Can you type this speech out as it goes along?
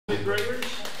Graders,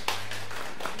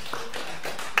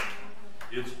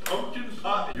 it's pumpkin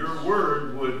pie. Your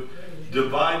word would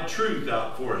divide truth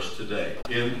out for us today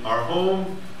in our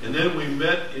home, and then we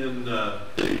met in we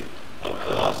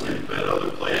met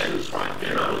other places,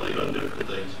 primarily on different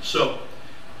things. So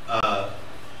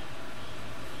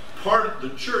part of the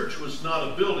church was not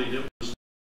a building.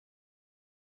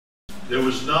 There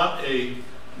was not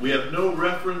we have no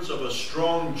reference of a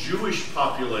strong Jewish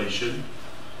population.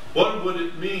 What would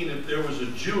it mean if there was a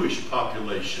Jewish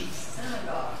population?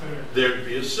 Synagogue. There'd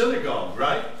be a synagogue,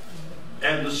 right?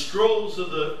 And the scrolls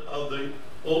of the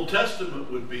Old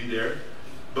Testament would be there,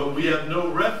 but we have no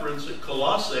reference at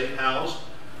Colossae housed.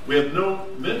 We have no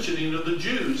mentioning of the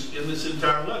Jews in this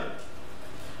entire letter.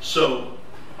 So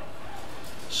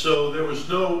there was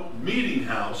no meeting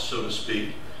house, so to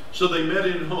speak. So they met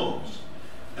in homes.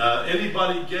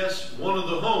 Anybody guess one of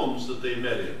the homes that they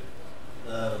met in?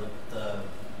 The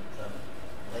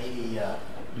lady.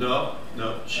 No.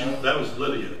 That was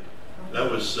Lydia. That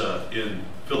was in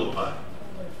Philippi.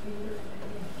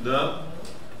 No.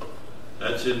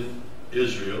 That's in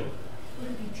Israel.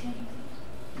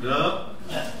 No.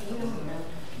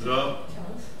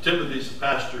 Timothy's the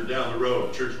pastor down the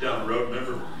road, church down the road.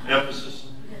 Remember Ephesus?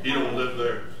 He don't live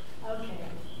there.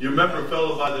 You remember a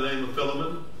fellow by the name of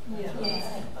Philemon?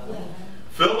 Yes.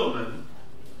 Philemon,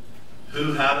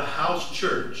 who had a house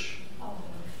church,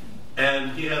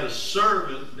 and he had a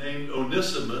servant named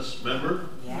Onesimus, remember?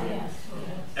 Yes.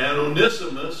 And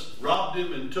Onesimus robbed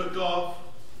him and took off,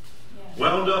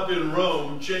 wound up in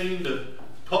Rome, chained to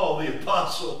Paul the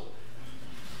Apostle.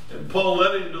 And Paul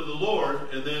led him to the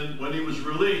Lord, and then when he was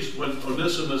released, when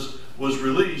Onesimus was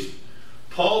released,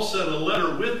 Paul sent a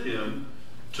letter with him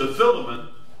to Philemon.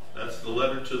 That's the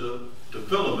letter to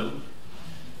Philemon,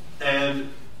 and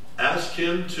asked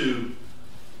him to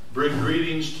bring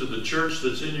greetings to the church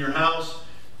that's in your house,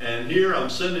 and here I'm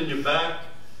sending you back.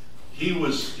 He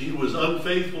was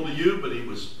unfaithful to you, but he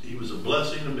was a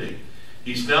blessing to me.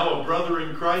 He's now a brother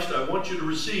in Christ. I want you to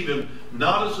receive him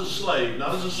not as a slave,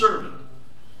 not as a servant,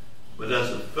 but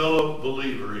as a fellow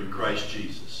believer in Christ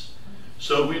Jesus.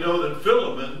 So we know that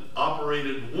Philemon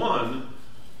operated one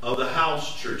of the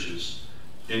house churches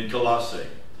in Colossae.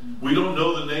 We don't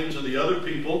know the names of the other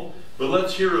people, but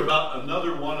let's hear about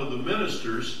another one of the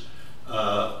ministers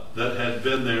that had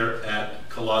been there at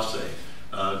Colossae.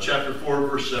 Chapter 4,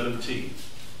 verse 17.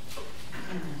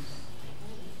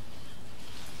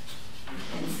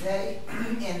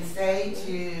 And say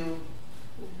to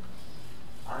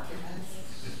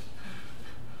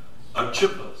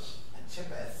Archippus,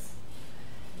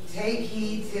 take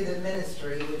heed to the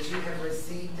ministry which you have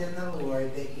received in the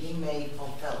Lord, that ye may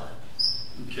fulfill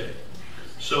it. Okay.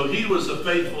 So he was a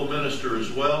faithful minister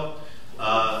as well.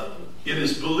 It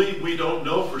is believed, we don't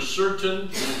know for certain,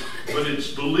 but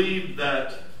it's believed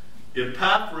that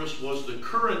Epaphras was the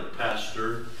current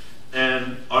pastor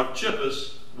and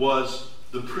Archippus was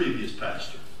the previous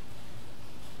pastor.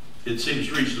 It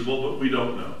seems reasonable, but we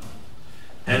don't know.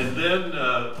 And then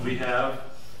we have,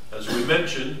 as we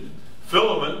mentioned,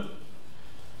 Philemon.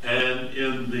 And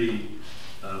in the,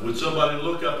 would somebody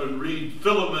look up and read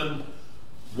Philemon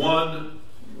 1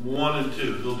 and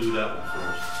 2? He'll do that one for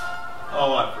us.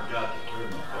 Oh, I forgot to turn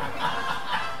my phone.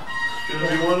 It's going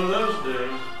to be one of those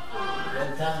days.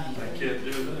 I can't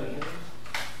do that.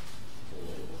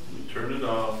 Let me turn it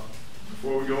off.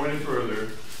 Before we go any further,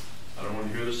 I don't want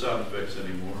to hear the sound effects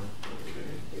anymore. Okay.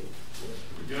 Here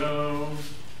we go.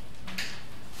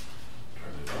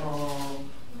 Turn it off.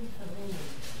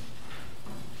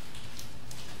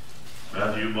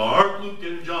 Matthew, Mark, Luke,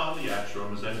 and John, the Acts,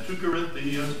 Romans, and 2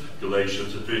 Corinthians,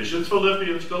 Galatians, Ephesians,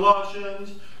 Philippians,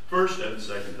 Colossians, 1st and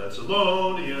 2nd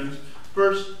Thessalonians,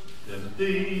 1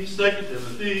 Timothy, 2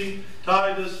 Timothy,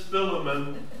 Titus,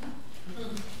 Philemon,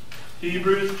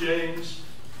 Hebrews, James,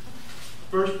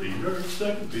 1 Peter,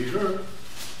 2 Peter,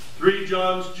 3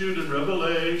 John's, Jude, and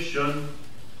Revelation.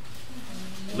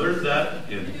 Learned that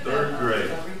in 3rd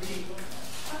grade.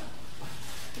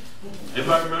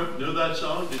 Anybody knew that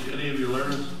song? Did any of you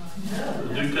learn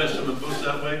the New Testament books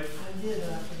that way? I did,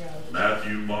 I forgot.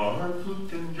 Matthew, Mark,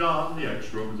 Luke, and John, the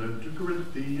Acts, Romans, and 2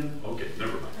 Corinthians. Okay,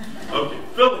 never mind. Okay,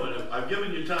 Philemon, I've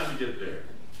given you time to get there.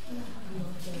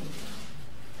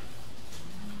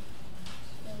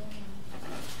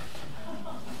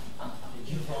 Did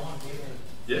you volunteer?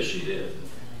 Yes, she did.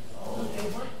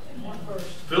 What verse?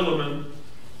 Philemon,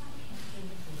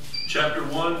 chapter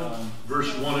 1,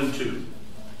 verse 1 and 2.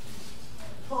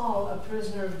 Paul, a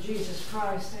prisoner of Jesus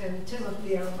Christ, and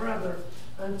Timothy, our brother,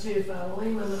 unto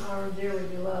Philemon, our dearly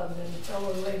beloved and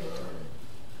fellow laborer.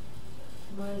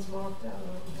 Mine's marked out.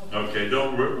 Okay,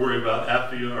 don't worry about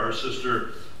Apphia, our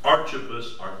sister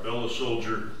Archippus, our fellow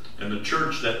soldier, and the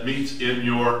church that meets in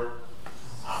your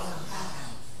house.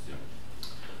 Yeah.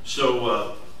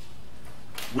 So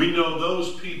we know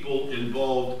those people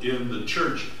involved in the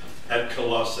church at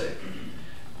Colossae.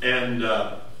 And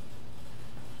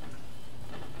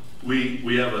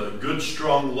we have a good,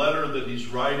 strong letter that he's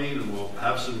writing, and we'll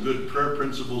have some good prayer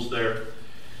principles there.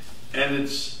 And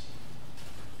it's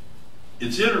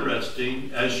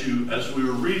interesting, as we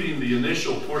were reading the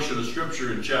initial portion of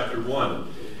Scripture in chapter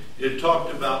 1, it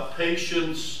talked about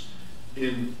patience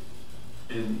in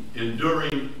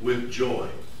enduring with joy.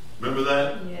 Remember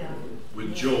that? Yeah.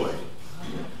 With joy.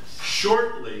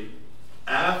 Shortly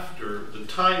after the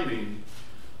timing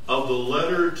of the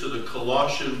letter to the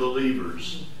Colossian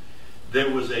believers, there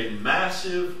was a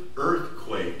massive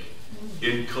earthquake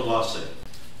in Colossae.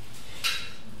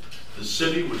 The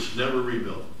city was never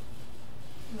rebuilt.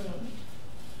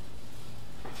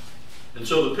 And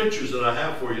so the pictures that I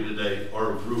have for you today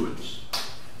are of ruins.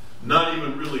 Not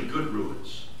even really good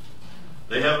ruins.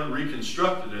 They haven't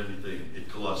reconstructed anything at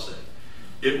Colossae.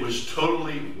 It was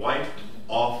totally wiped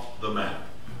off the map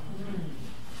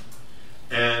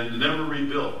and never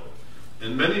rebuilt.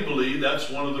 And many believe that's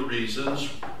one of the reasons,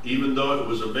 even though it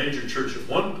was a major church at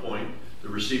one point that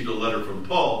received a letter from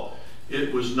Paul,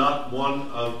 it was not one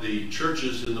of the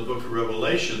churches in the book of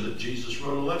Revelation that Jesus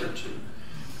wrote a letter to,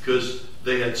 because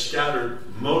they had scattered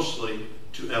mostly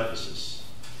to Ephesus.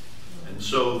 And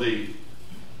so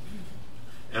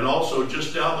and also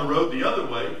just down the road the other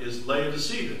way is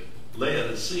Laodicea.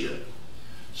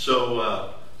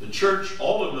 So the church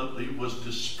ultimately was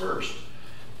dispersed.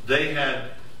 They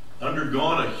had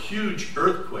undergone a huge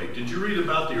earthquake. Did you read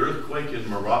about the earthquake in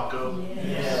Morocco?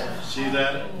 Yes. See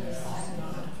that?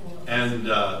 And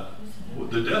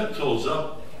the death toll's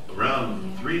up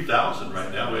around 3,000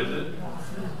 right now, isn't it?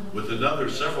 With another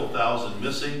several thousand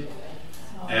missing.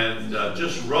 And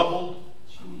just rubble.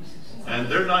 And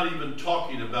they're not even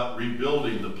talking about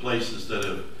rebuilding the places that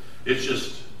have, it's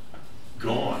just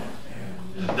gone.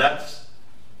 And that's,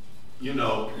 in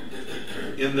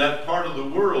that part of the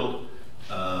world,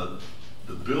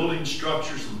 the building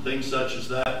structures and things such as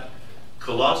that.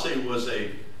 Colossae was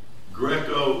a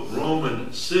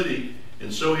Greco-Roman city,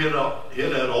 and so it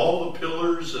had all the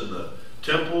pillars and the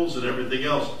temples and everything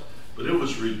else, but it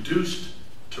was reduced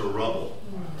to rubble.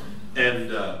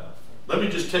 And let me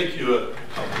just take you a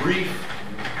brief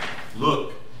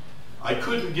look. I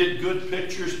couldn't get good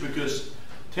pictures because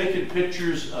taking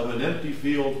pictures of an empty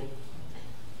field,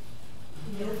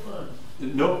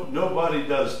 nobody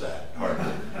does that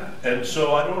hardly. And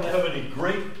so I don't have any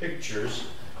great pictures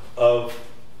of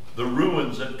the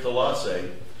ruins at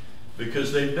Colossae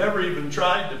because they've never even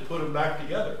tried to put them back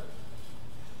together.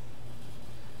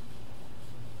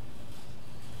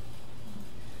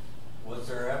 Was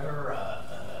there ever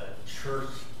a church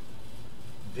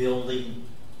building,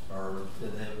 or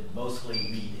did they mostly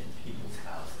meet in people's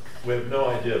houses? We have no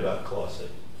idea about Colossae.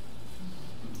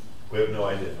 We have no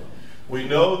idea. We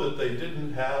know that they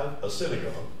didn't have a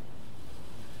synagogue.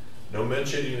 No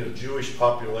mentioning of Jewish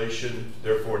population,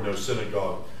 therefore no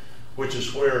synagogue, which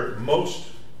is where most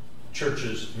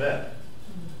churches met.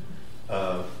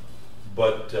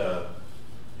 But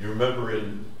you remember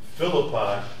in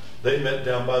Philippi, they met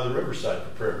down by the riverside for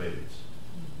prayer meetings.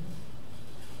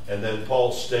 And then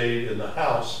Paul stayed in the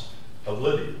house of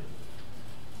Lydia.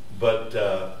 But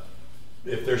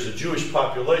if there's a Jewish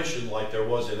population like there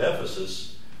was in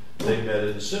Ephesus, they met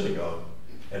in the synagogue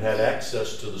and had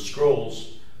access to the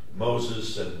scrolls,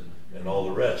 Moses and all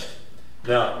the rest.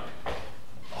 Now,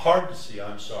 hard to see,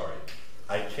 I'm sorry.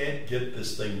 I can't get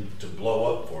this thing to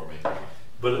blow up for me.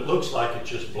 But it looks like it's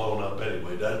just blown up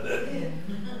anyway, doesn't it?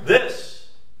 This,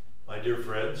 my dear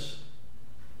friends,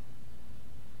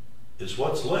 is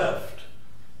what's left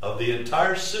of the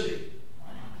entire city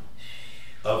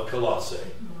of Colossae.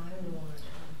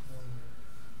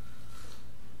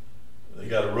 They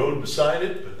got a road beside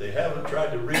it, but they haven't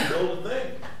tried to rebuild a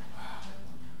thing.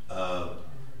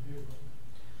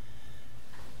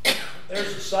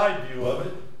 There's a side view of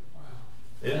it.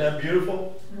 Isn't that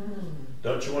beautiful?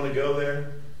 Don't you want to go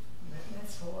there?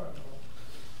 That's horrible.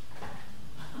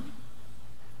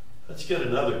 Let's get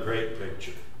another great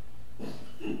picture.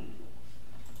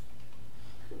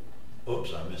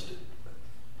 Oops, I missed it.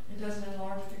 It doesn't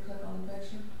enlarge if you click on the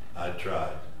picture? I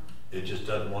tried. It just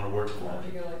doesn't want to work for Why don't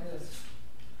me. you go like this?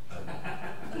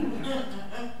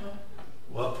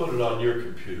 Well, I'll put it on your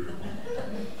computer.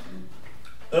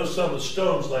 Those some of the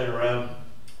stones laying around.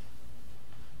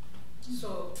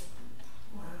 So,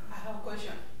 I have a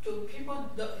question. Do people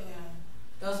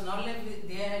does not live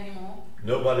there anymore?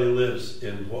 Nobody lives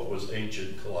in what was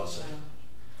ancient Colossae.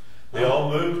 They all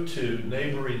moved to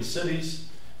neighboring cities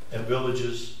and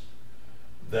villages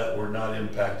that were not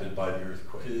impacted by the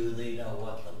earthquake. Do they know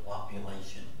what the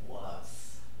population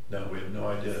was? No, we have no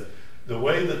idea. The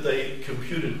way that they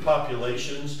computed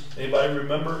populations, anybody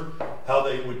remember how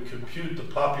they would compute the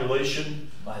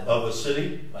population of a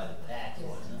city? By the tax,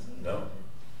 wasn't it? No.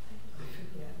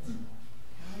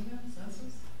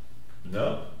 Census?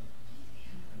 No.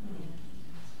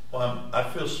 Well, I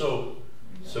feel so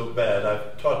bad.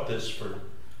 I've taught this for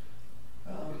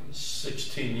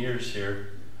 16 years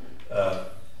here.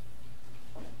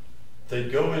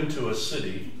 They'd go into a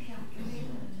city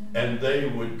and they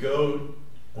would go,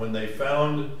 when they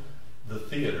found the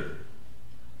theater,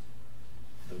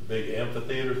 the big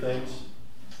amphitheater things,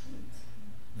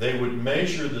 they would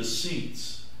measure the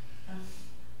seats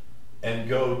and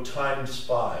go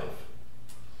 ×5.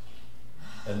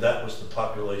 And that was the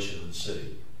population of the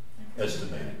city,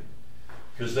 estimated.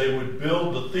 Because they would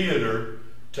build the theater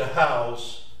to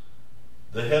house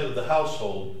the head of the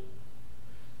household,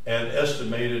 and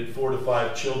estimated 4 to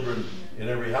 5 children in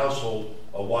every household,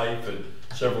 a wife and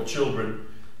several children.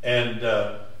 And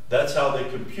that's how they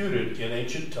computed in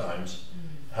ancient times,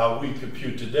 how we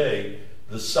compute today,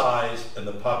 the size and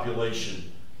the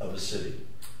population of a city.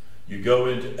 You go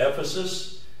into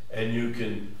Ephesus and you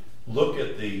can look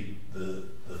at the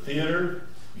theater,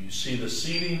 you see the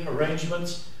seating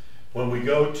arrangements. When we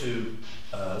go to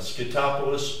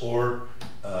Skytopolis or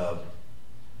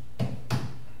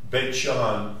Beit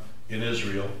Shan in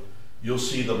Israel, you'll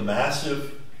see the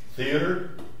massive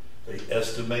theater. They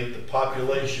estimate the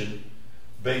population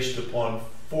based upon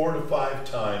 4 to 5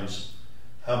 times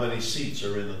how many seats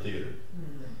are in the theater.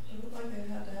 It looked like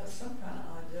they had to have some kind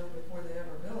of idea before they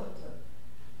ever built it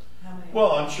to how many.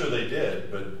 Well, I'm sure they did,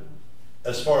 but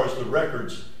as far as the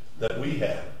records that we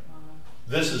have,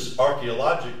 this is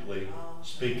archaeologically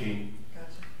speaking,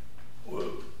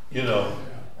 you know,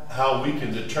 how we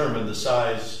can determine the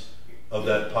size of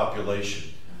that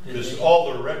population. Because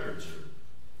all the records are.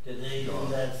 Did they do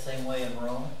that same way in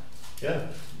Rome? Yeah.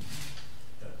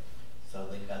 So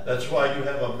they got. That's why you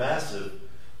have a massive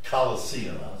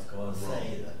Colosseum. I was going to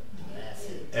say that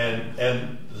massive.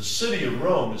 And the city of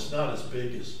Rome is not as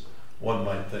big as one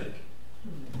might think.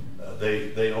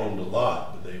 They owned a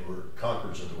lot, but they were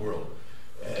conquerors of the world.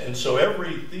 And so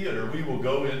every theater we will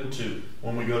go into,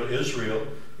 when we go to Israel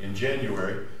in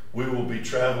January, we will be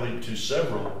traveling to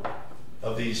several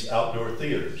of these outdoor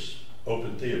theaters,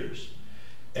 open theaters.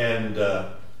 And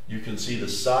you can see the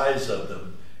size of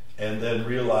them and then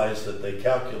realize that they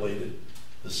calculated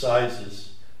the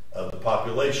sizes of the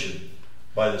population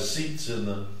by the seats in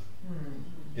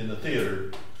the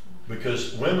theater,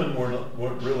 because women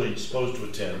weren't really supposed to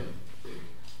attend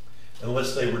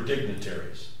unless they were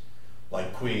dignitaries,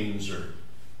 like queens or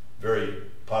very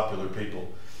popular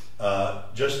people.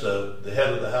 Just the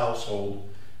head of the household,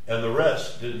 and the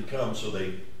rest didn't come, so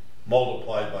they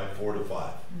multiplied by 4 to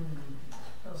 5.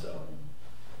 So,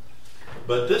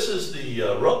 but this is the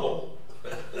rubble.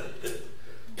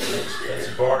 That's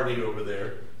Barney over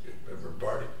there. Remember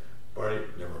Barney? Barney,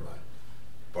 never mind.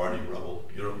 Barney Rubble.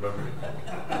 You don't remember him?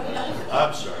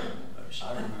 I'm sorry.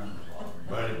 I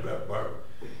remember. Barney.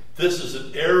 This is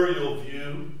an aerial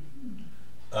view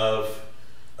of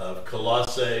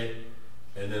Colossae,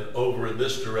 and then over in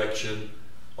this direction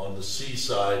on the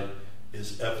seaside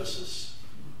is Ephesus.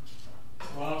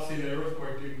 Well, obviously the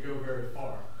earthquake didn't go very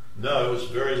far. No, it was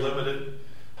very limited,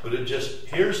 but it just,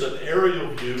 here's an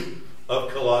aerial view of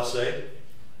Colossae.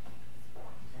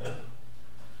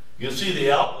 You can see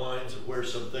the outlines of where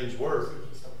some things were,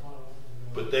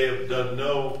 but they have done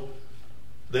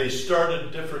they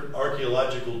started different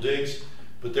archaeological digs,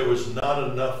 but there was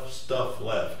not enough stuff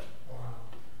left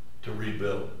to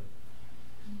rebuild.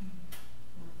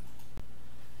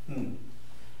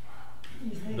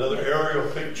 Another aerial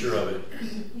picture of it.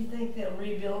 You think they'll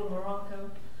rebuild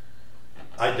Morocco?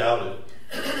 I doubt it.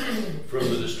 From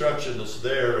the destruction that's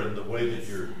there and the way that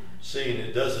you're seeing,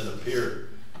 it doesn't appear,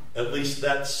 at least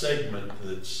that segment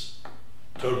that's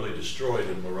totally destroyed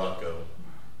in Morocco.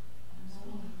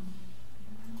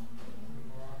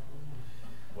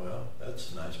 Well,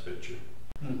 that's a nice picture.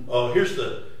 Oh, here's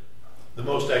the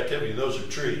most activity. Those are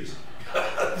trees.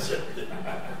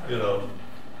 You know.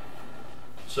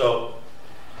 So,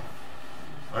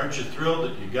 aren't you thrilled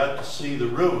that you got to see the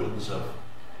ruins of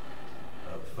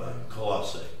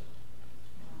Colossae?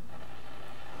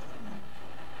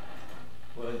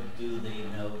 Well, do they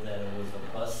know that it was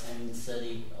a bustling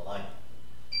city, like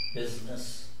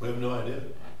business? We have no idea.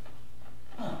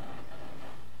 Huh.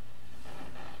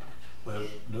 We have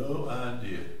no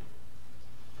idea.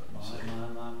 My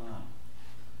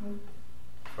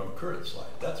current slide.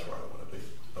 That's where I want to be.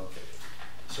 Okay.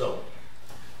 So,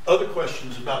 other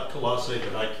questions about Colossae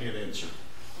that I can't answer?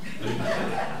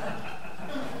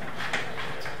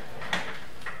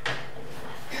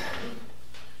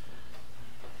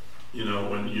 You know,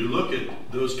 when you look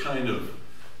at those kind of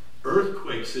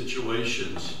earthquake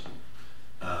situations,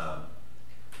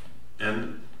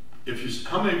 and if you,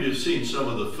 how many of you have seen some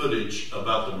of the footage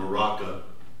about the Morocco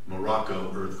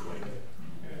earthquake?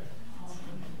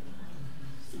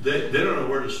 They don't know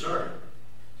where to start.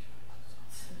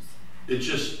 It's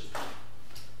just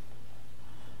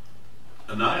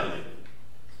annihilated.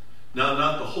 Now,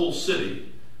 not the whole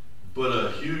city, but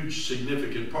a huge,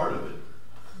 significant part of it.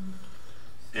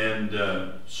 And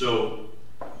so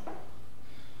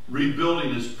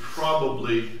rebuilding is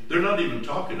probably, they're not even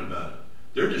talking about it.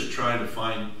 They're just trying to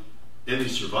find any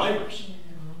survivors.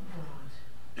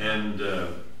 And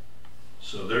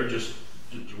so they're just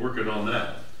working on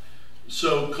that.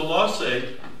 So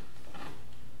Colossae,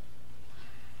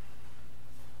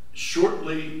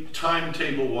 shortly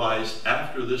timetable-wise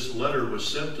after this letter was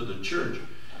sent to the church,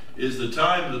 is the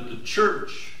time that the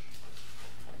church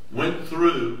went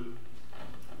through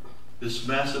this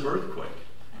massive earthquake.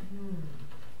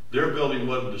 Their building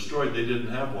wasn't destroyed. They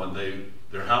didn't have one.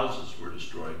 Their houses were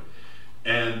destroyed.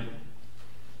 And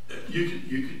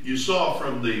you saw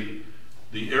from the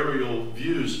aerial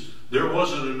views, there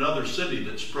wasn't another city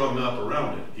that sprung up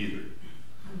around it either.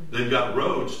 They've got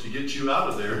roads to get you out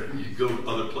of there and you go to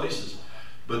other places.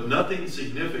 But nothing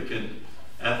significant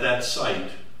at that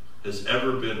site has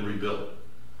ever been rebuilt.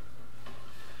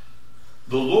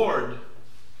 The Lord,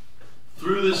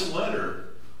 through this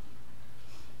letter,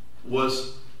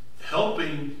 was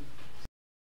helping,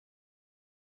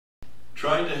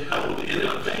 trying to help in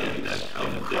advance that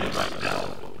kind of thing right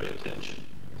now. Pay attention.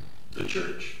 The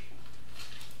church.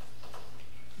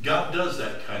 God does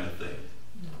that kind of thing.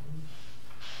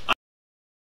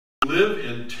 We live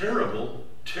in terrible,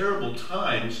 terrible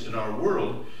times in our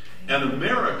world, and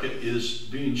America is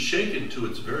being shaken to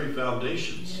its very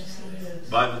foundations. Yes, it is.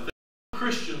 By the thing.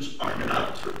 Christians are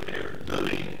not prepared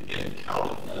living in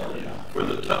California for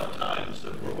the tough times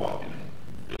that we're walking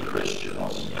in. The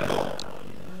Christians at all.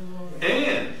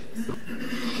 And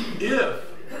if,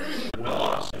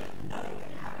 well,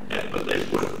 but they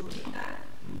wouldn't.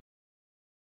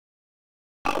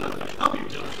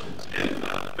 And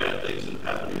bad things that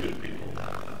happen to good people.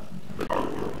 But our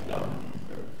world.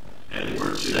 And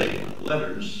we're today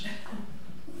letters,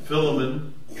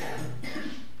 Philemon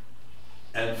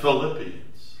and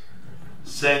Philippians,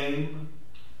 same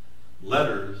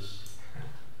letters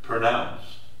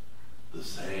pronounced the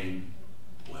same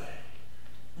way.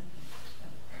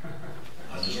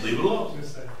 I'll just leave it alone.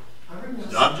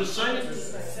 I'm just saying.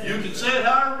 You can say it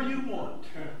however you want.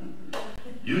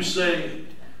 You say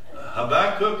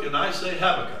Habakkuk and I say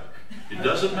Habakkuk. It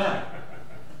doesn't matter.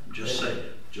 Just say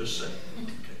it. Just say it.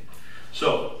 Okay.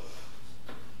 So,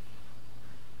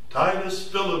 Titus,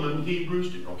 Philemon,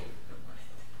 Hebrews. Okay.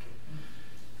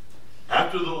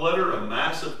 After the letter, a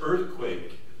massive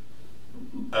earthquake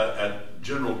at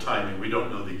general timing. We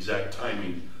don't know the exact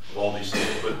timing of all these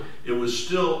things, but it was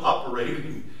still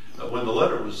operating when the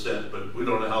letter was sent, but we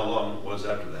don't know how long it was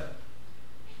after that.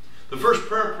 The first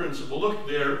prayer principle, look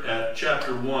there at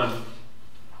chapter 1,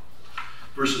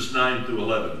 verses 9 through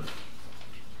 11.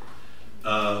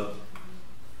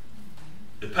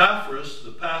 Epaphras,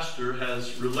 the pastor,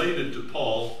 has related to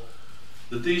Paul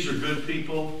that these are good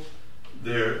people.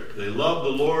 They love the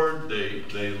Lord.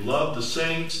 They love the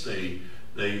saints. They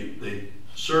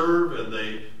serve, and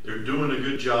they're doing a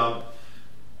good job.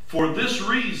 For this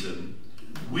reason,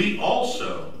 we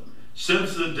also,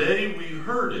 since the day we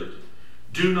heard it,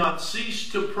 do not cease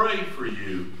to pray for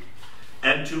you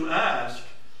and to ask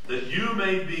that you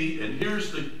may be, and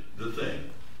here's the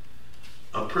thing,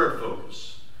 a prayer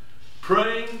focus,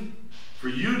 praying for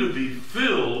you to be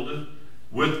filled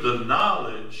with the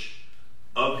knowledge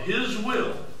of His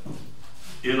will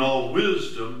in all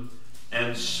wisdom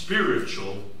and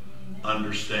spiritual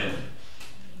understanding.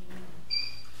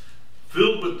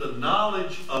 Filled with the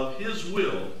knowledge of His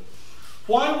will.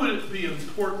 Why would it be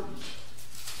important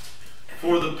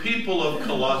for the people of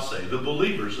Colossae, the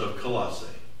believers of Colossae,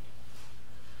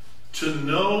 to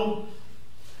know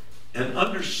and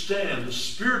understand the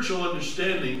spiritual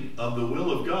understanding of the will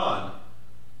of God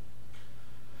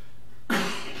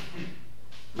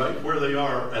right where they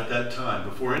are at that time,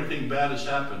 before anything bad has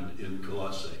happened in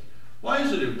Colossae? Why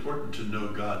is it important to know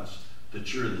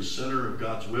that you're in the center of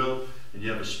God's will and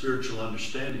you have a spiritual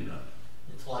understanding of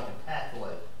it? It's like a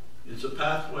pathway. It's a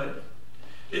pathway.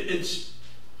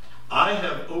 I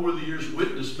have over the years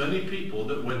witnessed many people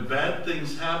that when bad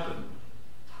things happen,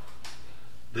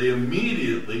 they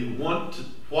immediately want to,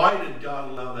 why did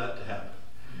God allow that to happen?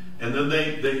 And then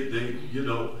they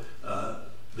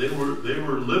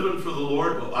were living for the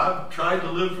Lord. Well, I've tried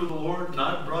to live for the Lord, and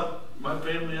I've brought my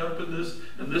family up in this,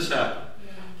 and this happened.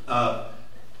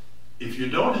 If you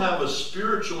don't have a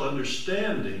spiritual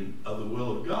understanding of the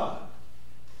will of God,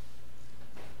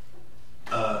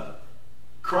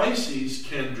 crises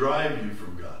can drive you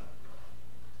from God.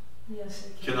 Yes,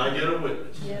 it can. Can I get a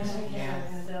witness? Yes, it can.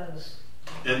 Yes. It does.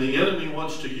 And the enemy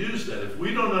wants to use that. If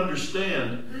we don't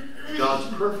understand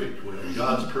God's perfect will,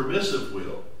 God's permissive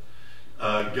will,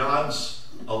 God's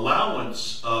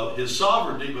allowance of his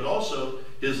sovereignty, but also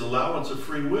his allowance of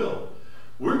free will,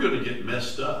 we're going to get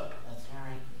messed up. That's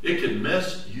right. It can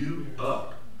mess you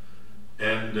up.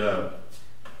 And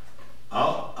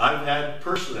I've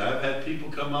had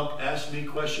people come up, ask me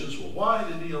questions. Well, why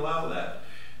did he allow that?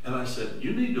 And I said,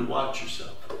 you need to watch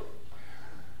yourself.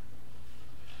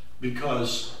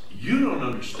 Because you don't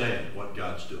understand what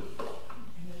God's doing.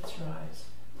 That's right.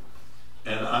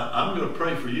 And I'm going to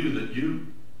pray for you that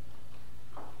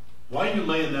why are you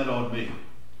laying that on me?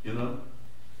 You know?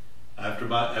 After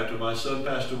my son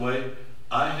passed away,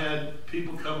 I had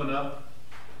people coming up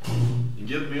and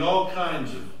giving me all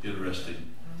kinds of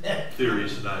interesting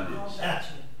theories and ideas.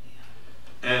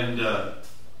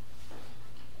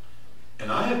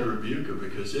 And I had to rebuke her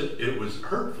because it was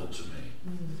hurtful to me.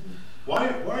 Why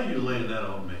are you laying that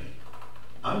on me?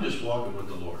 I'm just walking with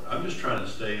the Lord. I'm just trying to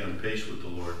stay on pace with the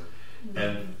Lord.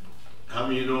 And how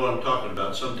many of you know what I'm talking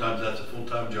about? Sometimes that's a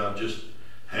full-time job, just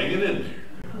hanging in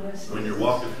there when you're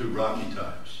walking through rocky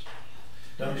times.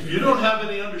 If you don't have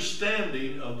any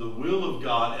understanding of the will of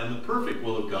God and the perfect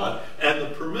will of God and the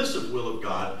permissive will of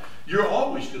God, you're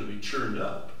always going to be churned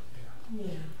up. Yeah.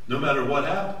 No matter what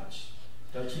happens.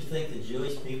 Don't you think the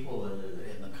Jewish people in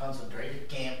the concentration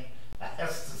camp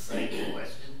asked the same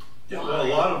question? Yeah, well, a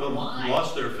lot of them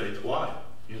lost their faith. Why?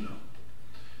 You know.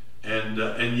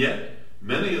 And yet,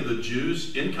 many of the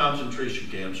Jews in concentration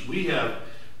camps, we have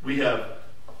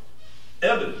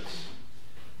evidence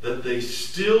that they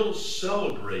still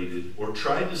celebrated or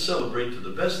tried to celebrate to the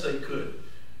best they could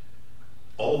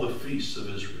all the feasts of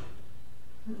Israel.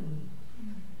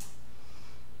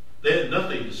 They had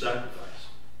nothing to sacrifice.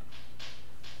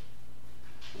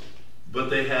 But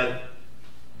they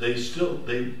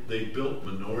built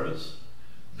menorahs.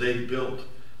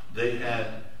 They had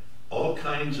all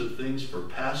kinds of things for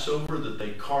Passover that they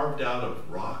carved out of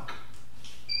rock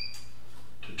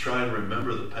to try and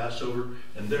remember the Passover.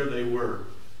 And there they were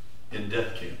in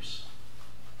death camps.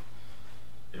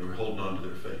 They were holding on to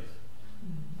their faith.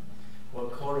 Well,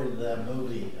 according to that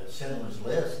movie, Schindler's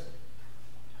List,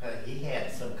 he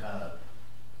had some kind of,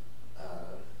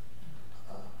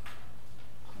 I'm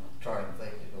trying to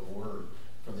think of a word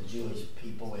for the Jewish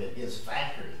people in his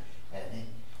factory. And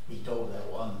he told that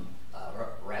one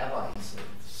rabbi, he said,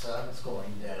 the sun's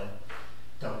going down.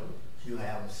 Don't you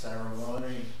have a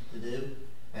ceremony to do?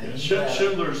 And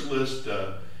Schindler's List,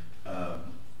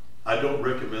 I don't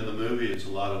recommend the movie. It's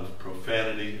a lot of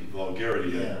profanity and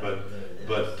vulgarity in it,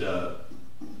 but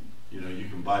you know, you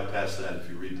can bypass that if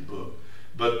you read the book.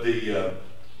 But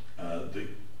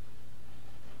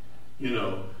you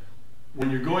know, when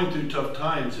you're going through tough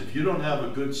times, if you don't have a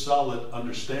good, solid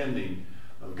understanding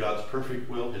of God's perfect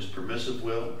will, his permissive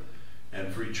will,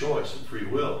 and free choice and free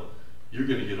will, you're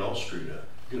going to get all screwed up.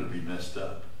 You're going to be messed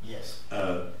up. Yes.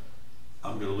 I'm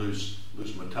going to lose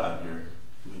my time here.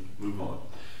 Let me move on.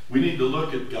 We need to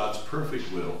look at God's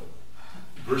perfect will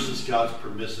versus God's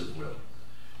permissive will.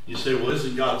 You say, well,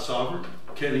 isn't God sovereign?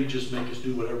 Can't he just make us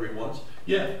do whatever he wants?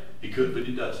 Yeah, he could, but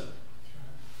he doesn't.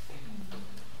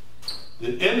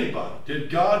 Did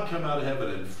God come out of heaven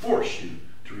and force you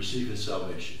to receive his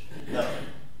salvation? No.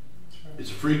 It's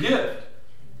a free gift,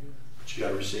 but you got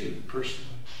to receive it personally.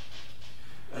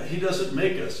 He doesn't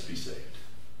make us be saved.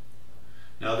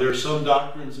 Now, there are some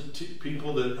doctrines that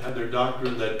people that have their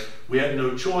doctrine that we had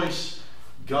no choice.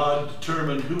 God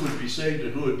determined who would be saved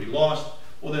and who would be lost.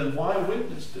 Well, then why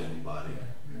witness to anybody?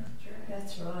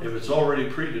 That's right. If it's already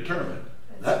predetermined,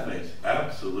 that makes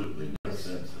absolutely no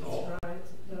sense at all. That's right.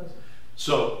 It does.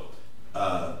 So,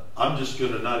 I'm just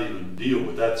going to not even deal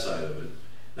with that side of it.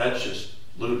 That's just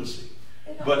lunacy.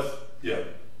 But, yeah.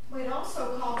 It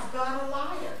also calls God a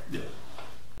liar. Yeah.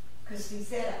 Because he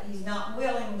said he's not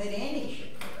willing that any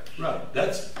should perish. Right.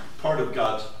 That's part of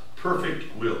God's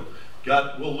perfect will.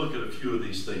 God, we'll look at a few of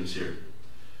these things here.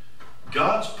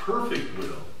 God's perfect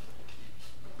will,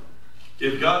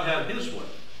 if God had his way,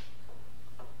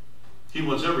 he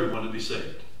wants everyone to be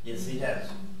saved. Yes, he does.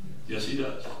 Yes, he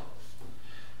does.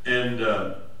 And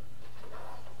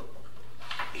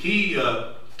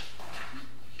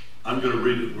I'm going to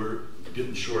read it. We're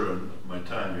getting short on my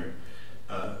time here.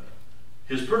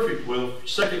 His perfect will,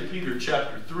 2 Peter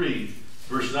chapter 3,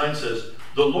 verse 9 says,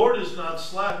 "The Lord is not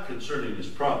slack concerning his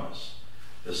promise,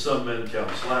 as some men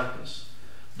count slackness,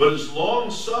 but is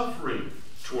long-suffering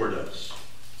toward us,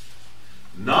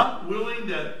 not willing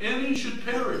that any should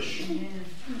perish,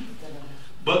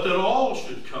 but that all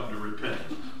should come to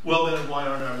repentance." Well, then why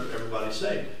aren't everybody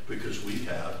saved? Because we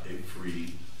have a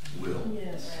free will.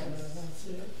 Yes, that's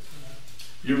it.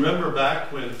 You remember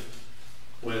back when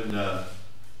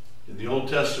in the Old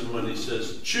Testament, when he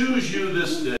says, "Choose you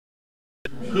this day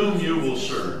whom you will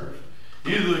serve,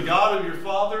 either the God of your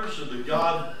fathers or the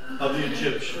God of the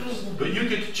Egyptians." But you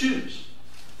get to choose.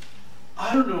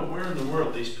 I don't know where in the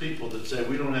world these people that say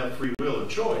we don't have free will or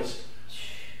choice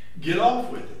get off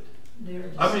with it.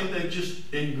 I mean, they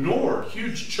just ignore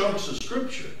huge chunks of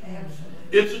Scripture.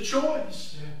 It's a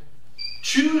choice.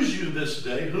 Choose you this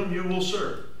day whom you will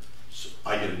serve. So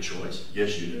I get a choice.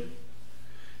 Yes, you do.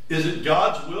 Is it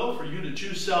God's will for you to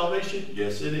choose salvation?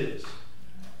 Yes, it is.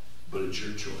 But it's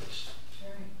your choice.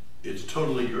 It's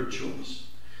totally your choice.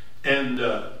 And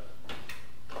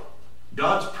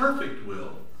God's perfect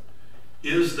will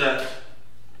is that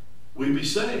we be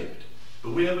saved.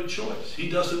 But we have a choice. He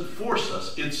doesn't force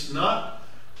us. It's not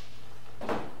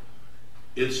a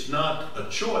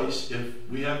choice if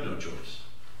we have no choice.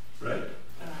 Right?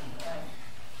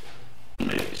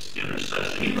 Makes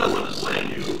intercession. He doesn't say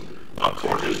you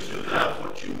according to have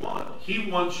what you want.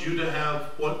 He wants you to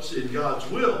have what's in God's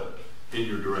will in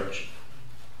your direction.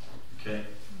 Okay?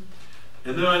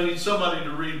 And then I need somebody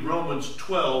to read Romans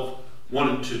 12, 1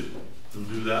 and 2. Who'll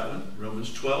do that one?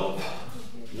 Romans 12,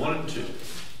 1 and 2.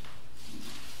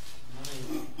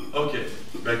 Okay,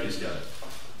 Becky's got it.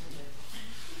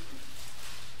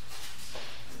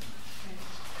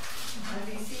 I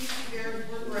beseech you,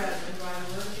 therefore, brethren, by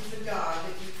the mercies of God,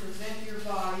 that you present your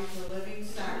bodies a living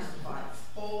sacrifice,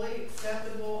 holy,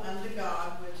 acceptable unto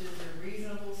God, which is your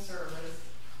reasonable service.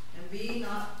 And be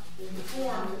not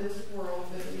conformed to this world,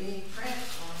 but being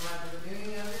transformed by the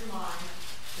renewing of your mind,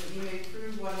 that you may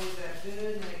prove what is that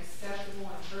good and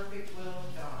acceptable and perfect will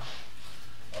of God.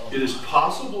 It is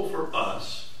possible for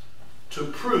us to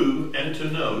prove and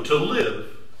to know, to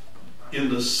live in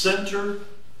the center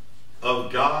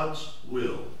of God's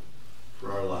will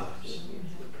for our lives.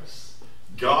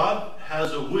 God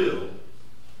has a will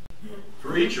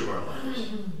for each of our lives.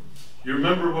 You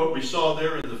remember what we saw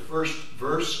there in the first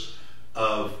verse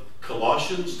of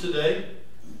Colossians today?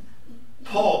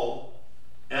 Paul,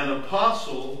 an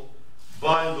apostle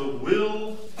by the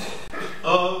will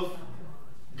of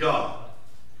God.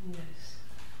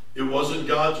 It wasn't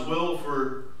God's will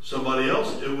for somebody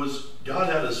else. It was God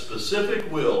had a specific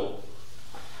will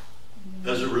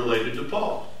as it related to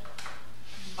Paul.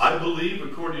 I believe,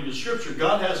 according to Scripture,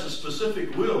 God has a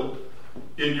specific will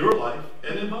in your life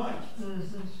and in mine.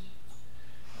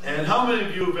 And how many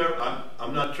of you have ever,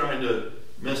 I'm not trying to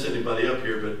mess anybody up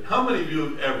here, but how many of you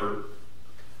have ever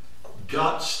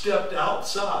stepped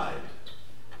outside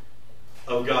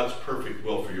of God's perfect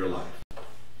will for your life?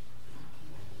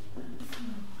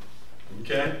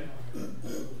 Okay?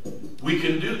 We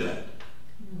can do that.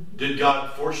 Did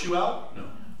God force you out? No.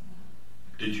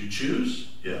 Did you choose?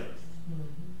 Yeah.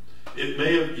 It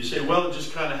may have, you say, well, it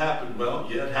just kind of happened. Well,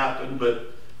 yeah, it happened,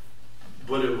 but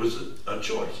it was a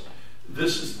choice.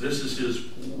 This is His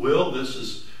will. This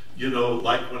is,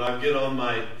 like when I get on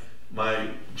my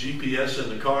GPS in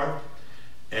the car,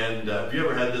 and have you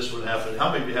ever had this one happen? How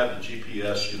many of you have the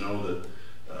GPS,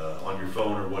 on your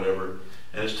phone or whatever,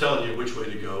 and it's telling you which way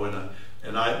to go,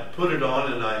 and I put it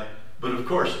on, but of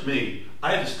course,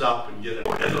 I had to stop and get it.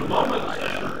 And the moment I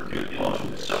entered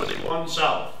into 71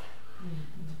 South,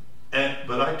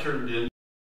 but I turned in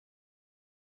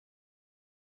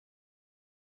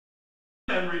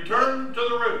and returned to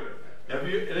the route. Have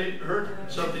you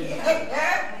heard something?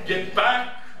 Get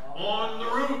back on the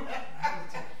route.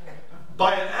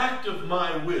 By an act of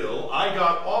my will, I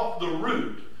got off the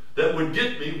route that would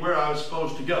get me where I was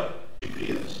supposed to go.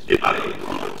 If I didn't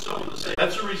do it, so to say.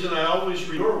 That's the reason I always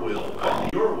read your will.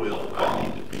 I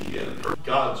need to be in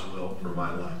God's will for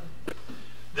my life.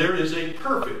 There is a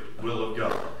perfect will of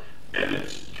God, and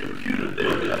it's computed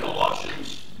there in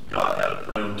Colossians. God had it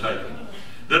my own typing.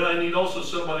 Then I need also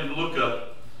somebody to look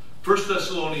up 1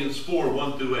 Thessalonians 4,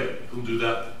 1 through 8. Who'll do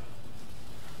that?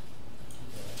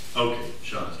 Okay,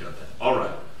 Sean's got that. All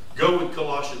right. Go with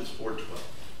Colossians 4:12.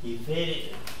 You fit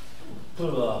it.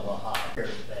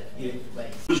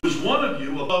 This is one of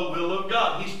you of the will of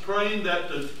God. He's praying that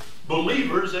the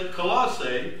believers at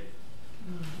Colossae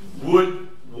would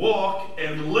walk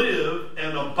and live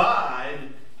and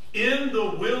abide in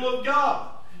the will of God.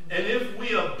 And if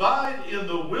we abide in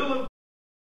the will of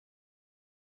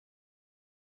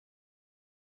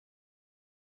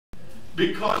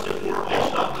because if we're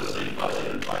all not the same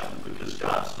because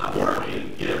God's not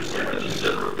working in the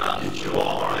center of God, you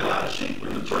all are like sheep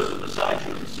when the person beside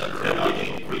you in the center of God.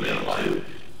 We need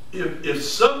to. If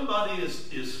somebody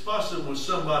is fussing with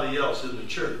somebody else in the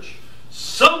church,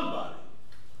 somebody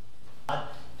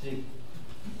to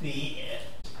be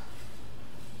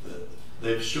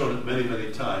they've shown it many,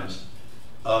 many times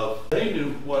of they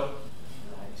knew what,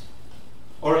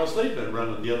 or else they've been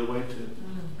running the other way too.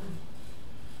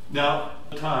 Now,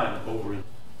 time over it.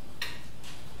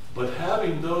 But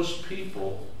having those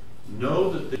people know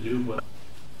that they do what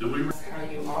do we how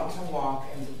you ought to walk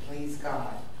and to please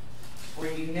God. For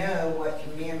you know what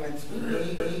commandments we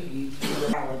gave you to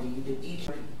reality that each.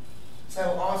 So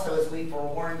also as we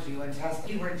forewarned you and tested,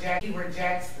 he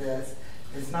rejects this,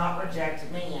 does not reject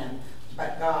man,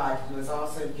 but God, who has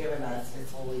also given us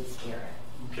his Holy Spirit.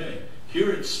 Okay.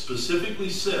 Here it specifically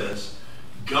says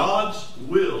God's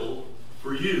will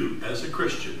for you as a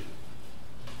Christian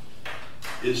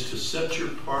is to set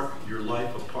your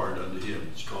life apart unto him.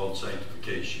 It's called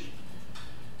sanctification.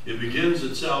 It begins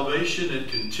at salvation and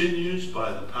continues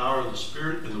by the power of the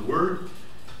Spirit and the Word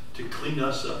to clean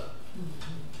us up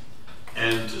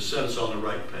and to set us on the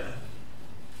right path.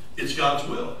 It's God's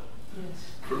will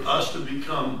for us to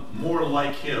become more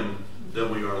like him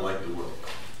than we are like the world.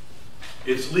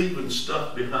 It's leaving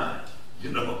stuff behind,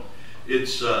 you know.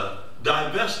 It's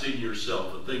divesting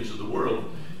yourself of things of the world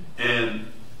and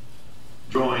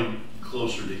drawing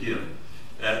closer to him.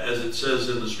 As it says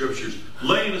in the scriptures,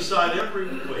 laying aside every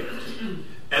weight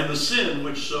and the sin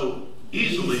which so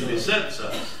easily besets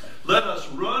us, let us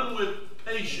run with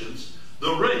patience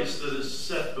the race that is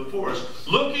set before us,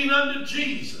 looking unto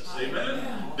Jesus,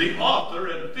 amen, the author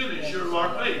and finisher of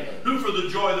our faith, who for the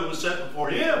joy that was set before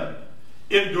him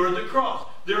endured the cross.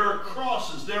 There are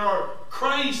crosses, there are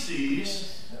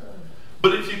crises,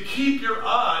 but if you keep your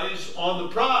eyes on the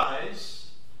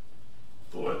prize,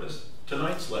 boy, this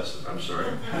tonight's lesson, I'm sorry.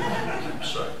 I'm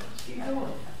sorry.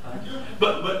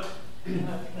 But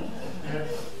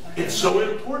it's so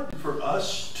important for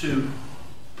us to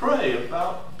pray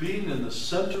about being in the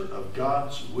center of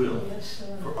God's will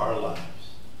for our lives.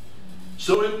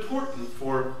 So important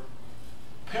for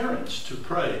parents to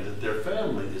pray that their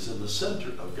family is in the center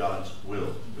of God's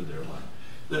will for their life.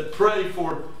 That pray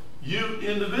for you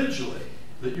individually,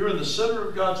 that you're in the center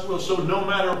of God's will, so no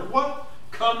matter what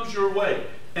comes your way,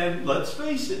 and let's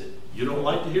face it, you don't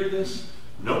like to hear this,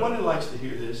 nobody likes to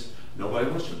hear this, nobody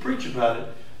wants to preach about it,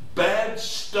 bad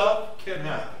stuff can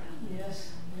happen.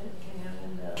 Yes, it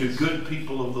can. To good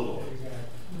people of the Lord.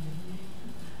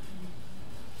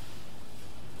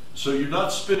 So you're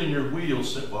not spinning your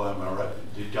wheels saying, well, am I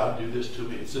right? Did God do this to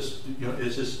me? It's just, now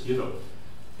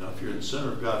if you're in the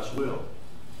center of God's will,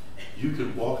 you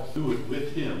can walk through it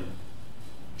with him,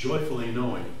 joyfully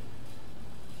knowing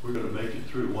we're going to make it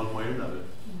through one way or another.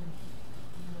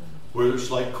 Whether it's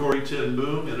like Corrie ten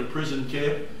Boom in a prison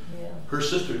camp, her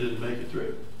sister didn't make it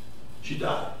through. She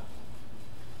died.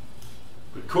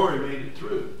 But Corrie made it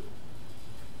through.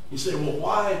 You say, well,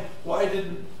 why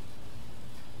didn't...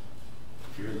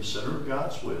 If you're in the center of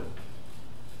God's will,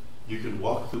 you can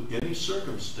walk through any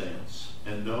circumstance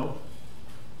and know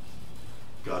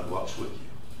God walks with you.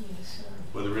 Yes, sir.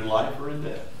 Whether in life or in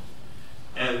death.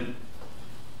 And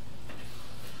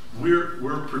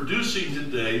we're producing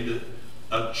today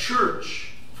a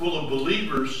church full of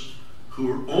believers who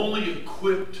are only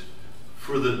equipped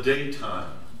for the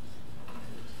daytime,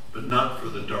 but not for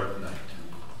the dark night.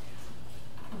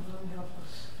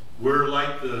 We're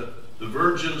like the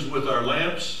virgins with our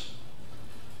lamps,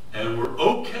 and we're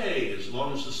okay as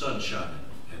long as the sun's shining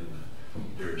and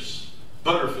there's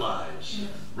butterflies,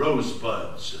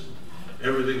 rosebuds, and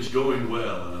everything's going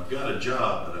well, and I've got a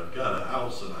job, and I've got a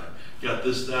house, and I've got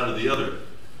this, that, or the other.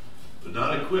 But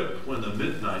not equipped when the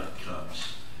midnight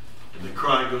comes and the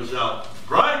cry goes out,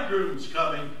 bridegroom's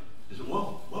coming. He said,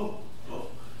 whoa, whoa, whoa.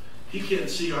 He can't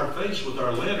see our face with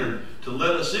our lantern to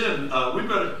let us in.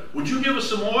 Would you give us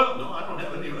some oil? No, I don't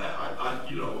have any of that.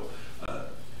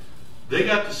 They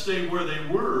got to stay where they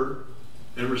were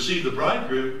and receive the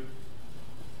bridegroom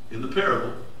in the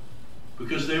parable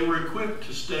because they were equipped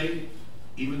to stay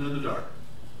even in the dark.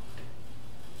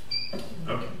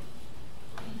 Okay.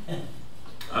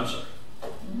 I'm sorry.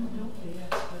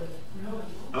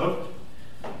 Oh,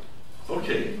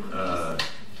 okay.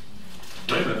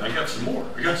 Wait a minute. I got some more.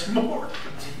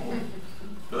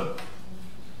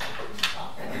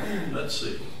 Let's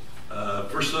see. 1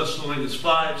 Thessalonians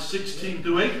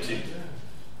 5:16-18.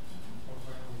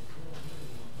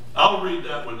 I'll read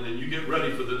that one, and you get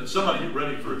ready for somebody get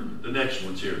ready for the next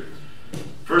ones here.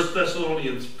 1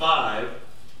 Thessalonians 5,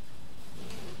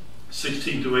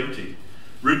 16 to 18.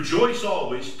 Rejoice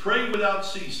always, pray without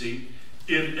ceasing,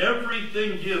 in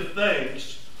everything give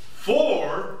thanks,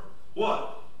 for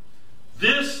what?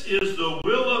 This is the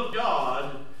will of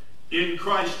God in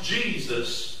Christ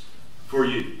Jesus for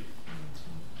you.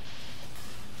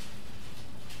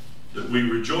 That we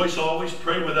rejoice always,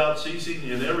 pray without ceasing,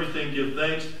 in everything give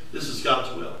thanks. This is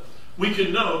God's will. We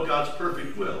can know God's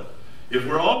perfect will. If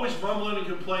we're always mumbling and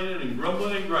complaining and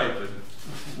grumbling and griping,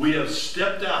 we have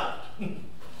stepped out.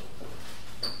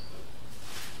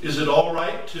 Is it all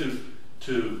right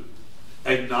to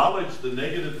acknowledge the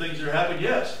negative things that are happening?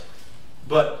 Yes.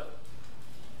 But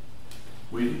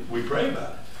we pray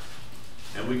about it.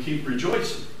 And we keep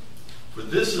rejoicing. For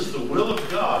this is the will of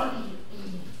God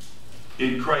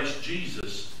in Christ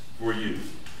Jesus for you.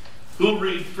 Who'll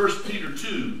read 1 Peter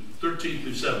 2, 13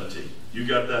 through 17? You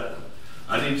got that one.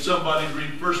 I need somebody to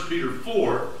read 1 Peter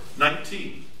 4,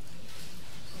 19.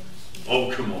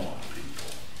 Oh, come on, people.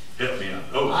 Help me out.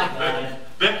 Oh,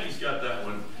 Becky's got that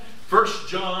one. 1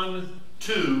 John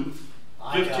 2,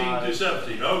 15 through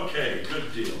 17. Okay,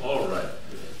 good deal. All right.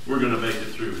 We're going to make it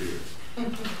through here. All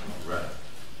right.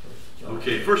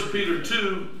 Okay, 1 Peter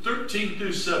 2, 13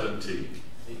 through 17.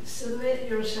 Submit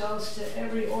yourselves to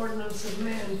every ordinance of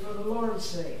men for the Lord's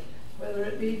sake, whether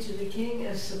it be to the king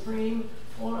as supreme,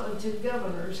 or unto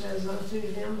governors as unto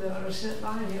them that are sent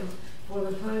by him, for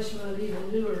the punishment of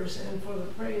evildoers, and for the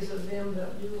praise of them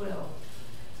that do well.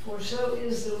 For so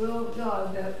is the will of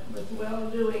God, that with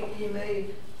well-doing ye may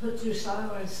put to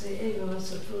silence the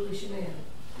ignorance of foolish men,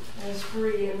 as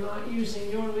free, and not using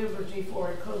your liberty for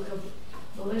a cloak of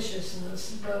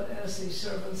maliciousness, but as the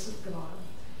servants of God.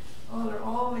 Honor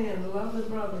all men, love the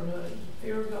brotherhood,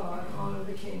 fear God, honor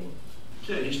the king.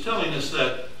 Okay, he's telling us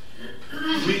that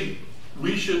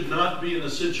we should not be in a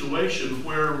situation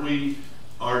where we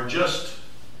are just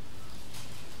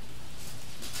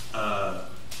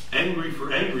angry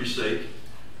for angry's sake.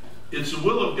 It's the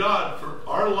will of God for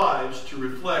our lives to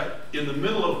reflect in the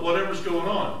middle of whatever's going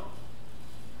on.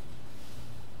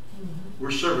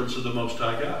 We're servants of the Most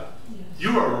High God. Yes.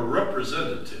 You are a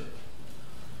representative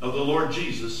of the Lord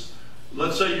Jesus.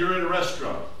 Let's say you're in a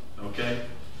restaurant, okay?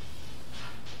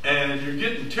 And you're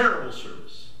getting terrible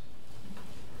service.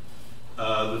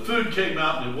 The food came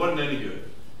out and it wasn't any good.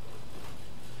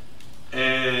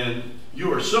 And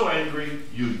you are so angry,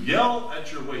 you yell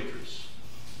at your waitress.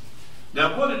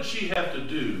 Now, what did she have to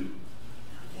do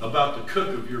about the cook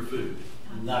of your food?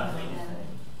 Nothing.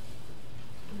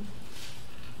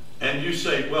 And you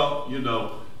say, well, you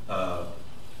know,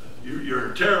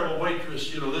 you're a terrible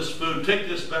waitress, you know, this food, take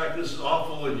this back, this is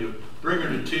awful, and you bring her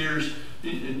to tears.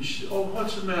 And she, oh,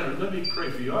 what's the matter? Let me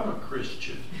pray for you. I'm a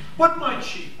Christian. What might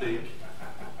she think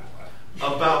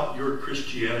about your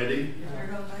Christianity?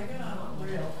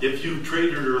 If you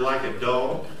treated her like a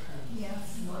dog?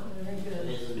 Yes. Not very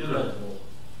good.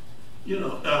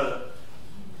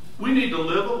 We need to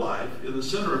live a life in the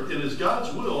center of, it is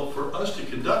God's will for us to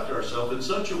conduct ourselves in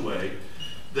such a way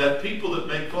that people that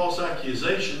make false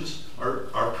accusations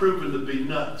are proven to be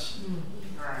nuts.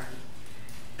 Right.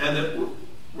 And that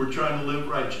we're trying to live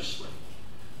righteously.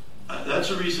 That's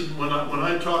the reason when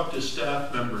I talk to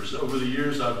staff members, over the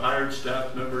years I've hired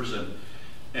staff members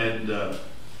and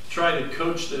try to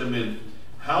coach them in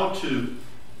how to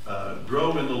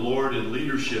grow in the Lord in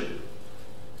leadership.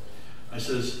 I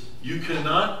says, you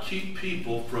cannot keep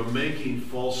people from making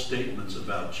false statements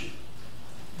about you.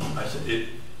 I said,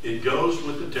 it goes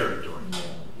with the territory.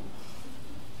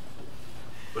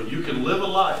 But you can live a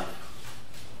life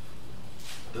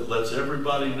that lets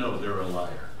everybody know they're a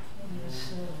liar.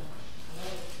 Yes,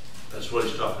 That's what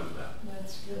he's talking about.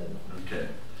 that's good. Okay.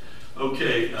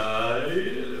 Okay.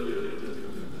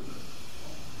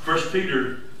 1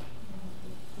 Peter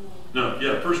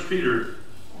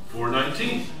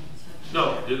 4:19.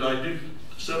 No, did I do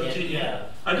 17? Yeah.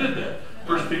 I did that.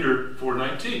 1 Peter 4:19.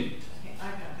 Okay,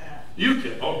 I got that. You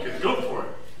can. Okay, go for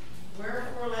it.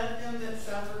 Wherefore let them that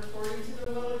suffer according to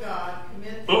the will of God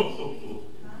commit Oh.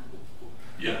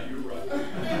 Yeah, you're right.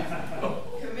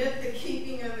 commit the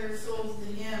keeping of their souls to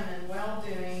Him in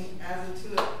well-doing as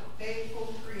unto a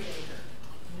faithful Creator.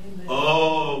 Amen.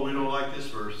 Oh, we don't like this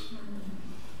verse.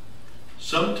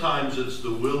 Sometimes it's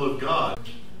the will of God.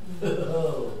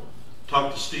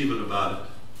 Talk to Stephen about it.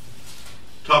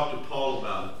 Talk to Paul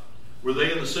about it. Were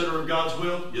they in the center of God's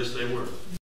will? Yes, they were.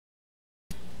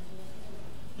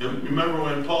 And remember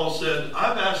when Paul said,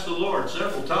 I've asked the Lord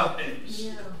several times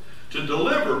to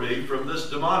deliver me from this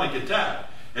demonic attack.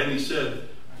 And he said,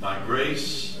 my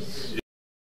grace is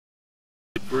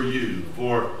for you.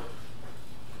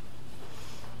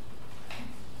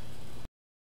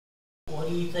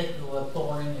 do you think the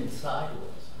thorn in his side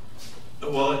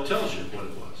was? Well, it tells you what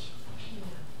it was.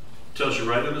 It tells you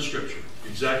right in the scripture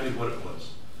exactly what it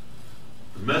was.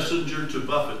 The messenger to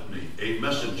buffet me, a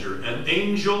messenger, an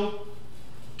angel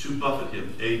to buffet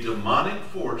him, a demonic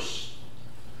force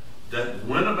that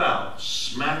went about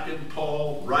smacking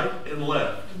Paul right and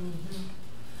left.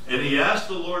 And he asked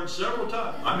the Lord several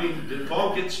times. I mean, did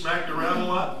Paul get smacked around a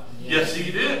lot? Yes,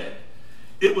 he did.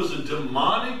 It was a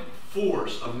demonic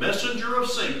force, a messenger of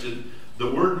Satan,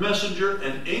 the word messenger,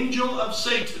 an angel of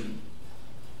Satan,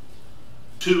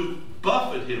 to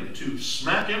buffet him, to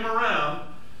smack him around,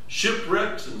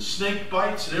 shipwrecks and snake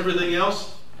bites and everything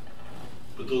else.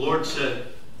 But the Lord said,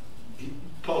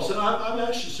 Paul said, I've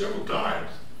asked you several times.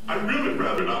 I'd really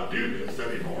rather not do this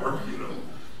anymore, you know.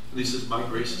 And he says, my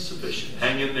grace is sufficient.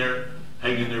 Hang in there,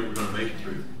 we're going to make it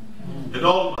through. And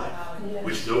all life,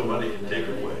 which nobody can take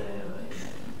away.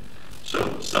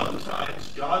 So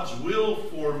sometimes God's will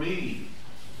for me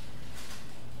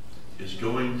is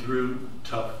going through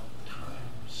tough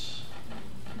times.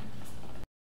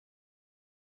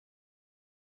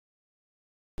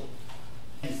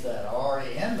 Things that are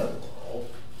in the world,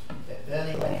 if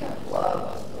any man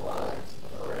love the light,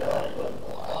 the reality of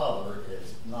the Father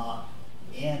is not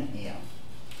in him.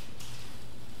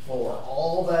 For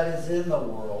all that is in the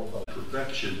world, the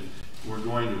perfection, we're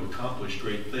going to accomplish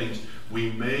great things.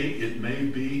 It may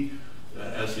be,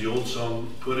 as the old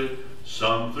song put it,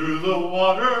 some through the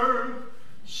water,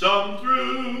 some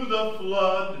through the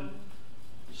flood,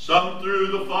 some through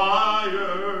the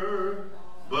fire,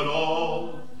 but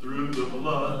all through the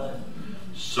blood.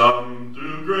 Some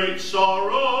through great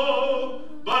sorrow,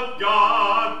 but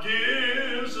God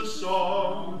gives a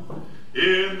song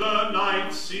in the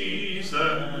night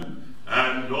season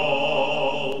and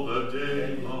all the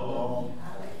day long.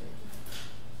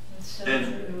 That's so And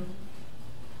true.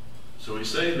 so he's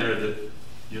saying there that,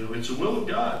 you know, it's the will of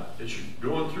God. As you're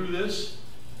going through this,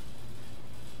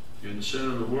 you're in the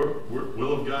center of the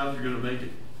will of God, you're going to make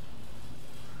it.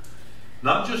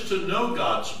 Not just to know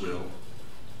God's will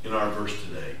in our verse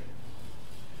today,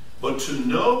 but to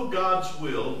know God's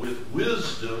will with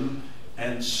wisdom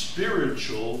and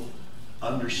spiritual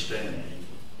understanding.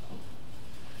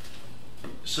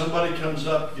 Somebody comes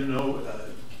up, you know,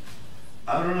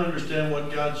 I don't understand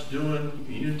what God's doing.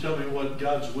 You tell me what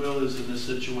God's will is in this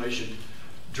situation.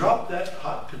 Drop that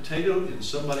hot potato in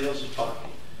somebody else's pocket.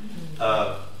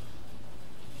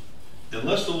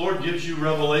 Unless the Lord gives you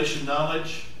revelation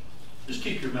knowledge, just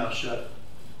keep your mouth shut.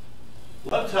 A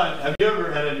lot of times, have you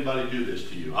ever had anybody do this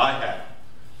to you? I have.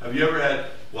 Have you ever had,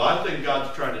 well, I think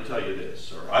God's trying to tell you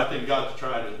this, or I think God's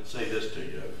trying to say this to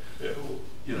you.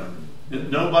 You know,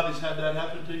 nobody's had that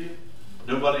happen to you?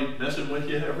 Nobody messing with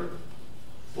you ever?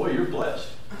 Boy, you're blessed.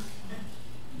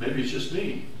 Maybe it's just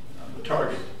me. I'm the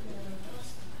target.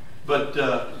 But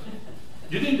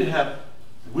you need to have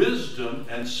wisdom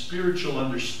and spiritual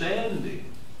understanding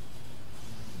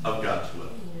of God's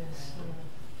will.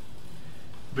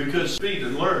 Because speed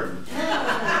and learn.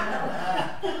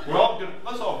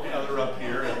 Let's all gather up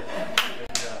here and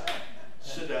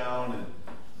sit down,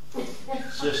 and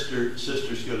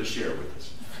sister's going to share with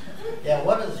us. yeah,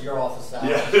 what is your office hours?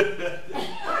 Yeah.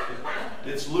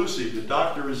 It's Lucy. The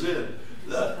doctor is in.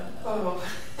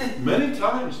 Many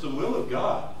times the will of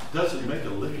God doesn't make a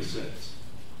lick of sense.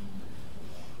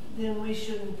 Then we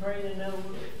shouldn't pray to know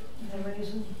the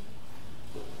reason.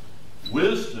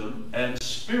 Wisdom and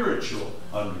spiritual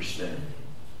understanding.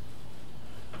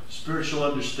 Spiritual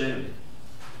understanding.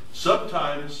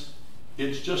 Sometimes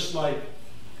it's just like,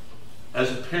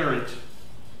 as a parent,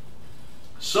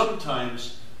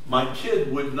 sometimes my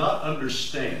kid would not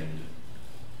understand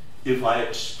if I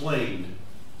explained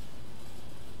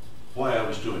why I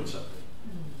was doing something.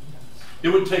 It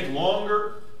would take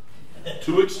longer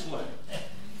to explain.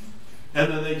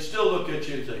 And then they'd still look at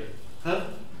you and think, huh?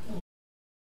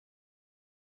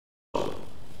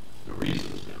 The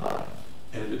reasons behind.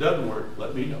 And if it doesn't work,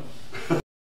 let me know.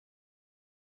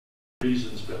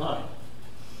 Reasons behind.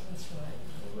 That's right.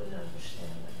 We wouldn't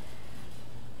understand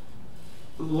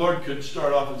The Lord could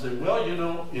start off and say, well, you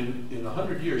know, in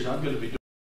 100 years, I'm going to be doing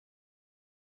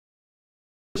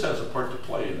this. Has a part to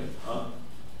play in it, huh?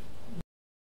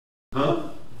 Huh?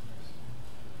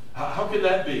 How could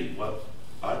that be? Well,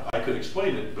 I could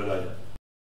explain it, but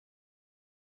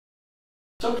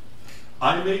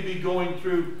I may be going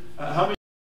through how many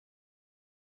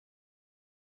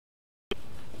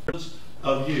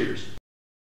of years,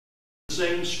 the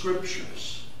same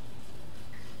scriptures.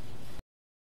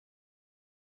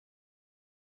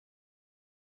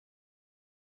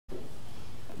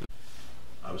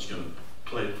 I was going to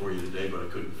play it for you today, but I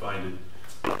couldn't find it.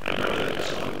 I know that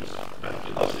song is back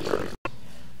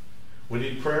We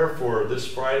need prayer for this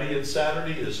Friday and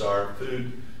Saturday is our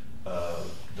food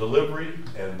delivery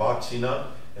and boxing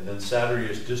up. And then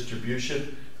Saturday is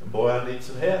distribution. And boy, I need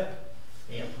some help.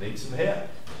 Yeah. Need some help.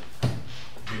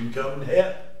 You can come and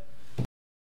help.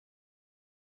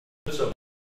 So,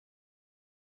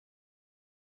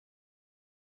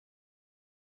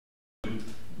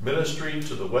 ministering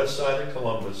to the west side of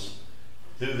Columbus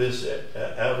through this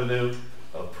avenue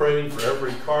of praying for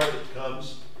every car that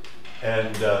comes,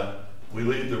 and we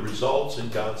leave the results in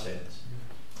God's hands.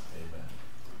 Amen.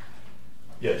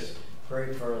 Yes.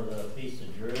 Pray for the peace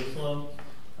of Jerusalem,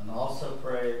 and also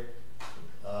pray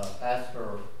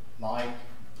Pastor Mike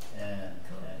and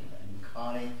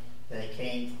Connie. They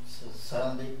came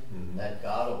Sunday. That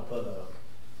God will put a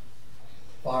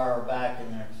fire back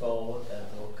in their soul that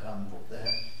will come.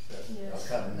 They'll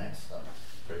come next Sunday.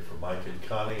 Pray for Mike and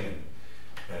Connie,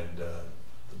 and the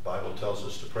Bible tells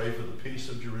us to pray for the peace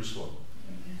of Jerusalem.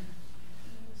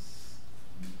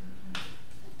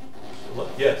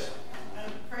 Yes.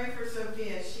 Pray for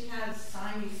Sophia. She has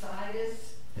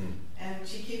sinusitis, and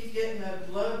she keeps getting a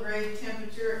low-grade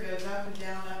temperature. It goes up and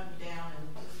down, and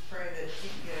just pray that she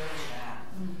can get over that.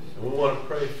 And we want to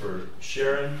pray for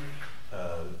Sharon.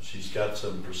 She's got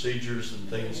some procedures and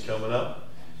things coming up.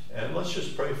 And let's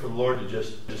just pray for the Lord to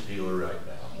just heal her right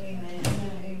now.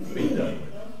 Amen. Be done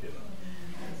with it.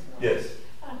 Yes.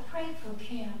 Pray for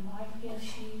Kim. I guess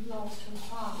she lost her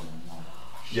father-in-law.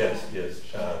 Yes.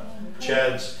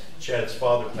 Chad's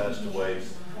father passed away.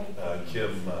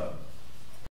 Kim. Well,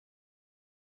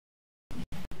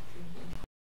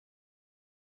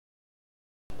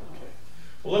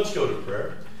 let's go to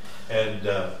prayer. And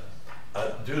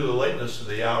due to the lateness of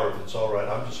the hour, if it's all right,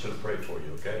 I'm just going to pray for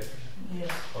you, okay?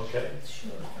 Yes. Okay?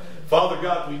 Sure. Father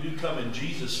God, we do come in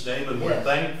Jesus' name, and we're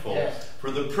thankful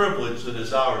for the privilege that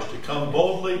is ours to come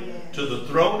boldly to the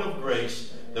throne of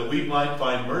grace that we might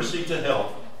find mercy to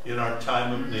help in our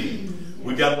time of need.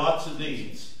 We've got lots of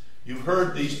needs. You've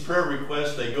heard these prayer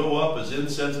requests. They go up as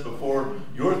incense before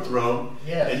your throne,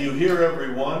 and you hear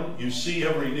every one. You see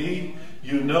every need.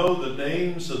 You know the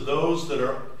names of those that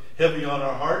are heavy on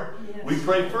our heart. Yes. We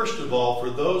pray first of all for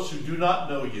those who do not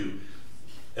know you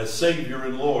as Savior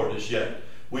and Lord as yet.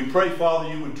 We pray,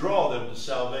 Father, you would draw them to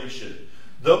salvation.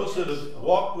 Those that have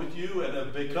walked with you and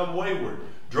have become wayward,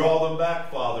 draw them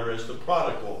back, Father, as the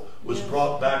prodigal was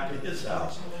brought back to his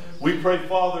house. We pray,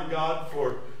 Father God,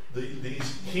 for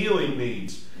these healing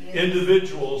needs.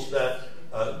 Individuals that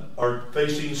are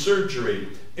facing surgery.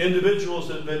 Individuals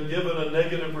that have been given a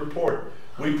negative report.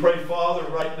 We pray, Father,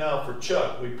 right now for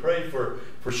Chuck. We pray for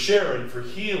Sharon, for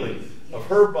healing of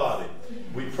her body.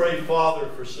 We pray, Father,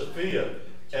 for Sophia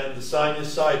and the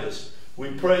sinusitis.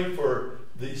 We pray for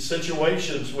the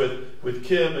situations with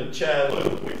Kim and Chad.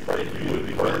 We pray you would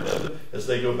encourage them as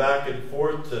they go back and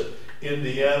forth to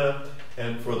Indiana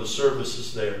and for the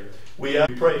services there. We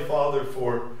pray, Father,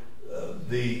 for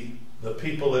the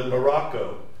people in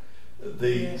Morocco,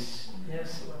 the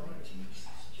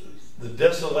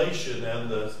desolation and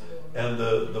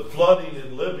the flooding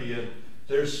in Libya.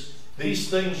 There's these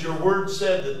things. Your word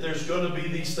said that there's going to be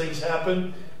these things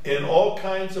happen in all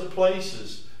kinds of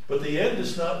places, but the end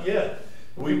is not yet.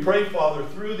 We pray, Father,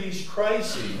 through these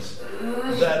crises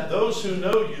that those who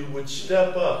know you would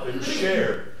step up and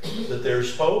share that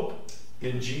there's hope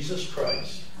in Jesus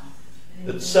Christ,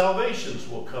 that salvations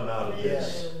will come out of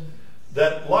this,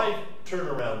 that life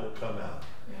turnaround will come out.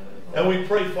 And we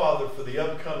pray, Father, for the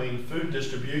upcoming food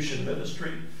distribution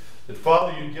ministry, that,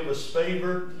 Father, you give us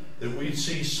favor, that we'd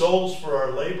see souls for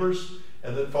our labors,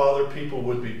 and that, Father, people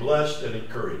would be blessed and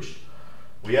encouraged.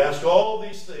 We ask all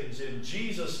these things in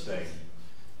Jesus' name.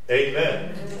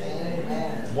 Amen.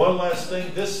 Amen. One last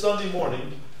thing. This Sunday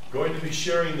morning, going to be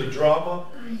sharing the drama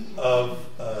of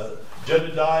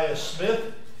Jedediah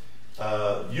Smith,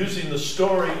 using the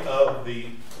story of the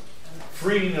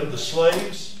freeing of the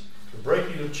slaves, the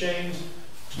breaking of chains,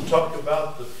 to talk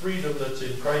about the freedom that's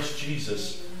in Christ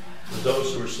Jesus for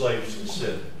those who are slaves to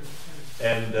sin.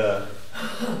 And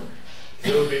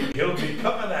he'll be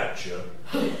coming at you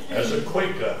as a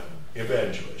Quaker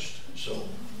evangelist. So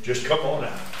just come on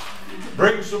out.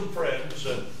 Bring some friends,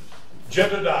 and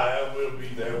Jedediah will be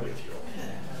there with you.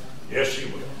 Yes, he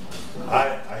will.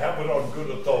 I have it on good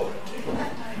authority.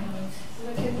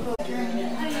 You take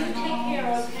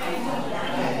care, okay?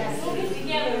 We'll get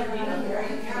together.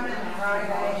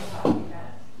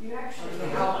 You actually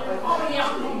Oh, yeah.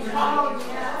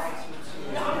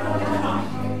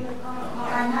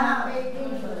 I know,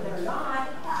 but they're not.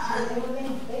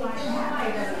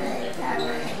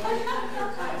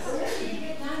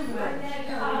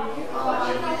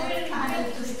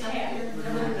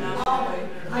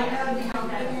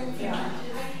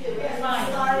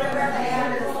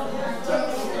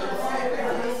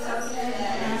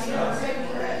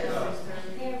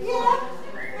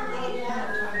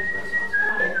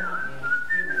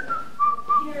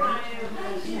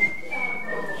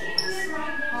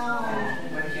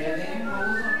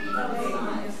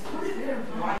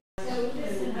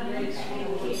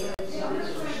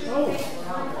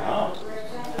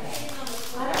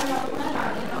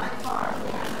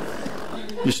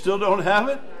 You still don't have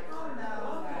it?